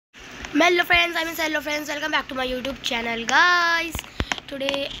Hello friends, hello friends, welcome back to my YouTube channel guys.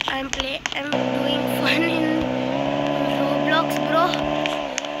 Today I'm doing fun in roblox bro.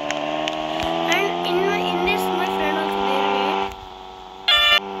 And in this my friend also there.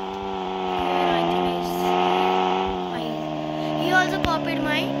 Wait. I think he also copied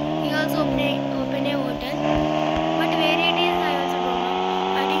mine. He also opened a hotel. But where it is I also don't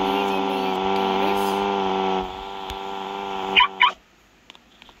know. I think he's in his terrace.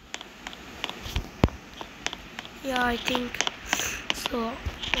 Yeah, I think so.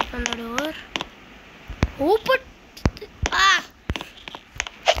 Open the door. Open. Ah!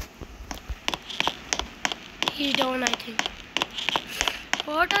 He's down, I think.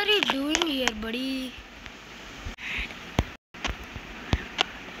 What are you doing here, buddy?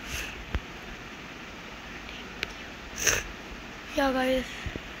 Yeah, guys.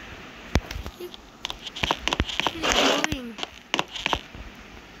 He's doing.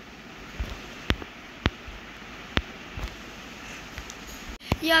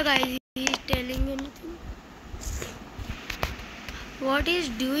 Yeah, guys. He's telling anything. What is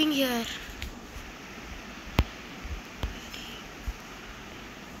doing here?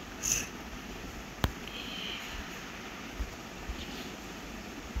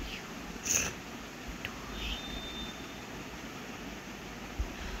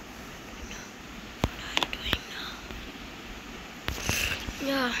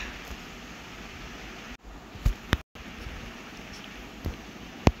 Yeah.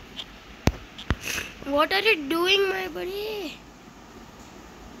 What are you doing, my buddy?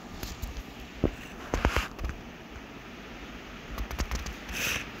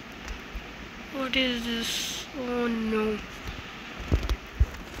 What is this? Oh no.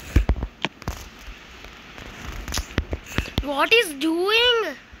 What is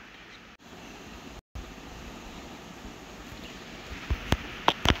doing?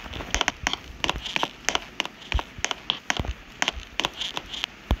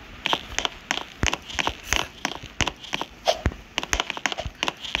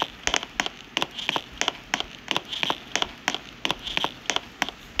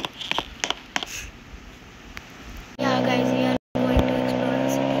 Yeah, guys, we are going to explore the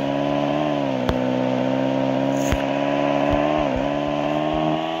city.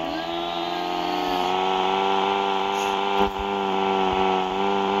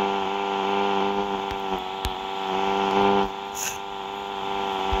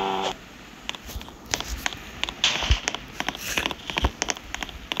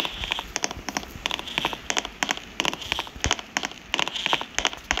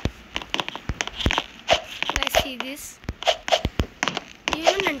 Guys, see this? You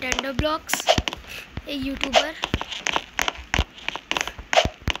know Nintendo Blocks, a YouTuber.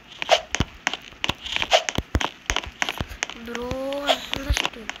 Bro, I'm not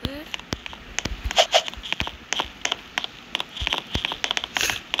stupid.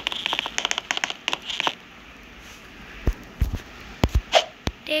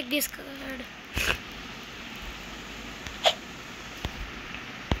 Take this card.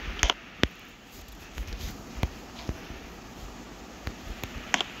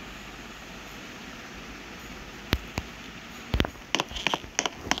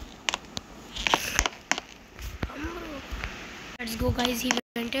 Let's go, guys. He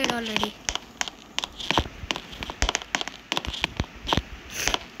rented already.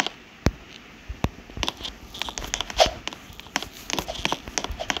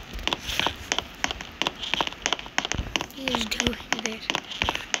 He is doing there.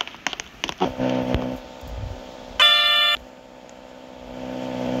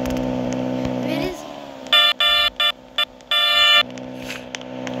 Where is?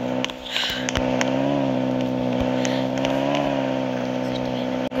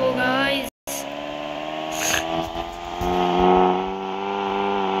 Go, guys.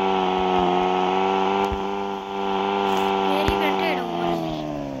 Where he rented over there.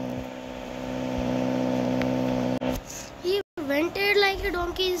 He rented like a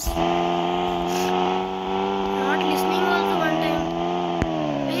donkey's. Not listening also one time.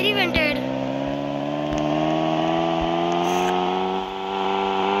 Where he rented.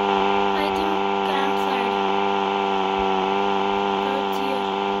 I think campsite. That's here.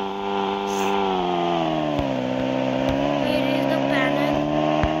 Where is the panel?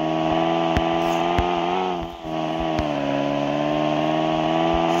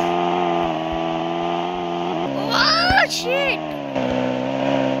 Oh shit!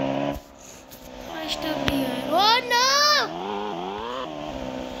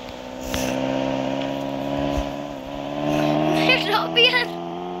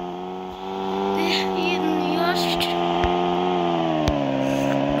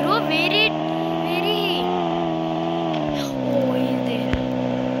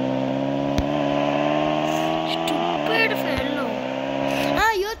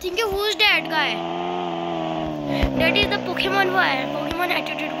 Pokemon boy, Pokemon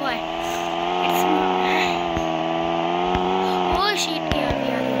attitude boy. It's oh shit, here we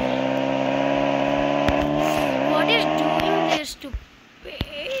are here. What is doing this stupid?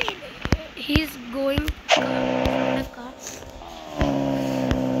 He's going from the car.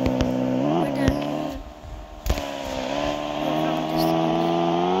 But from this only.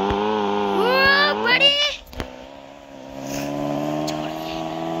 Whoa, buddy!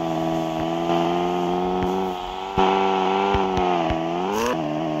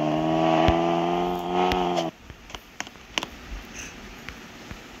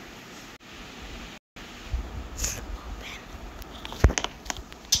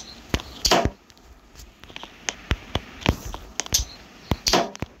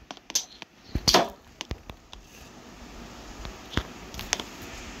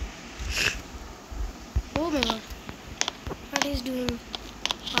 Oh my god, what is doing?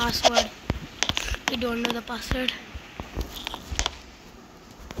 Password. We don't know the password.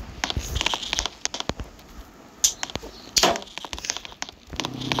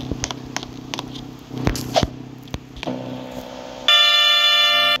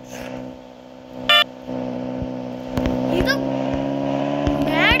 You the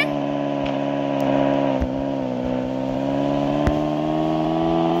mad?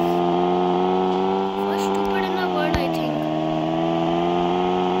 First stupid in the world, I think.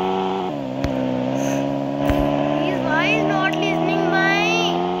 Why is not listening my?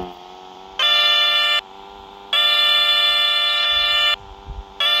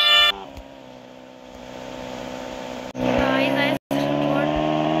 Guys, what?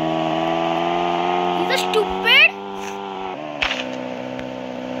 He's a stupid.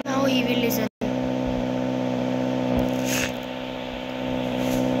 Now he will listen.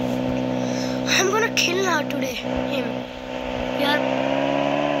 I'm gonna kill now today him. Yeah.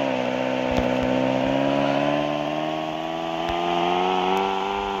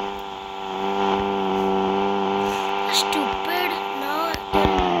 Stupid. Now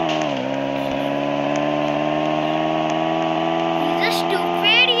he's a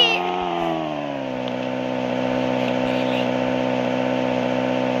stupid.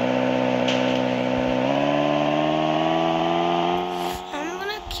 I'm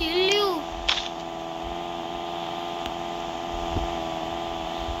gonna kill you.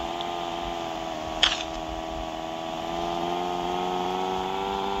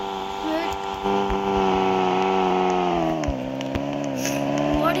 Wait.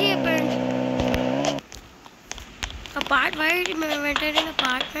 What happened? Why it went in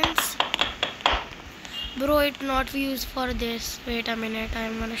apartments? Bro, it's not used for this. Wait a minute,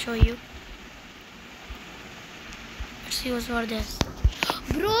 I'm gonna show you. It's used for this.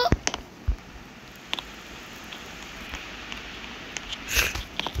 Bro!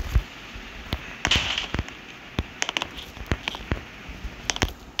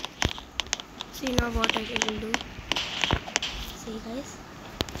 See now what I will do. See guys.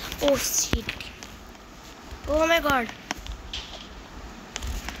 Oh shit. Oh my god.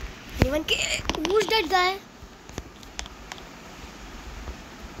 Who's that guy?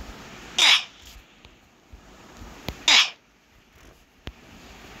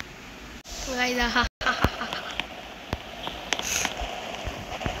 Guys,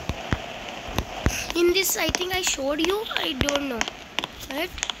 in this, I think I showed you. I don't know. Right?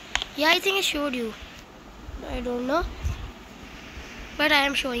 Yeah, I think I showed you. I don't know. But I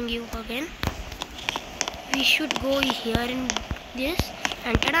am showing you again. We should go here in this.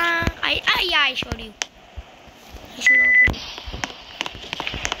 And ta-da! Yeah, I showed you. I should open it.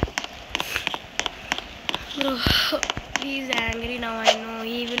 Bro, he's angry now. I know.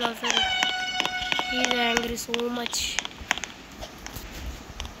 He will also. He's angry so much.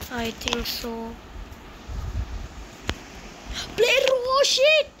 I think so. Play oh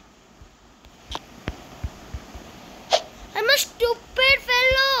shit! I'm a stupid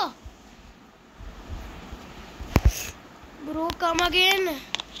fellow. Bro, come again.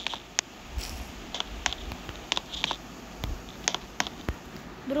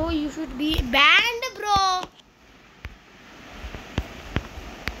 Bro, you should be banned, bro.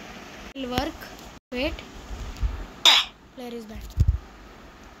 It'll work. Wait. Player is banned.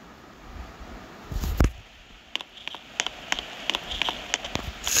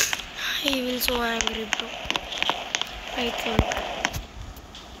 He will so angry, bro. I think.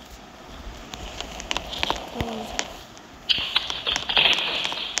 Oh.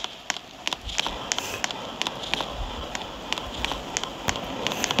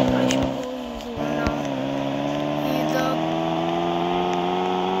 I should go easy now.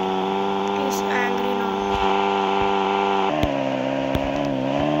 He's angry now.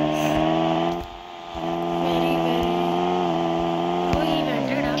 Very, very.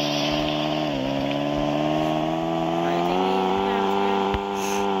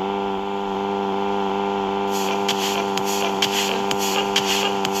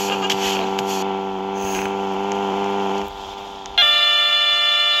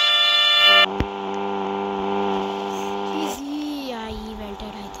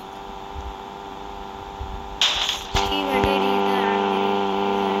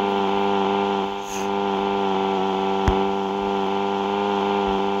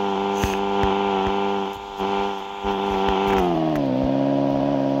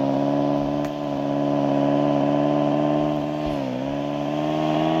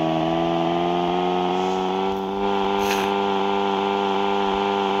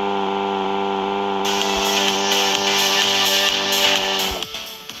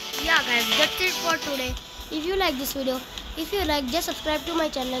 that's it for today. If you like this video, if you like, just subscribe to my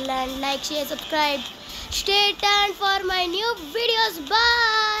channel and like, share, subscribe. Stay tuned for my new videos.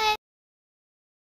 Bye.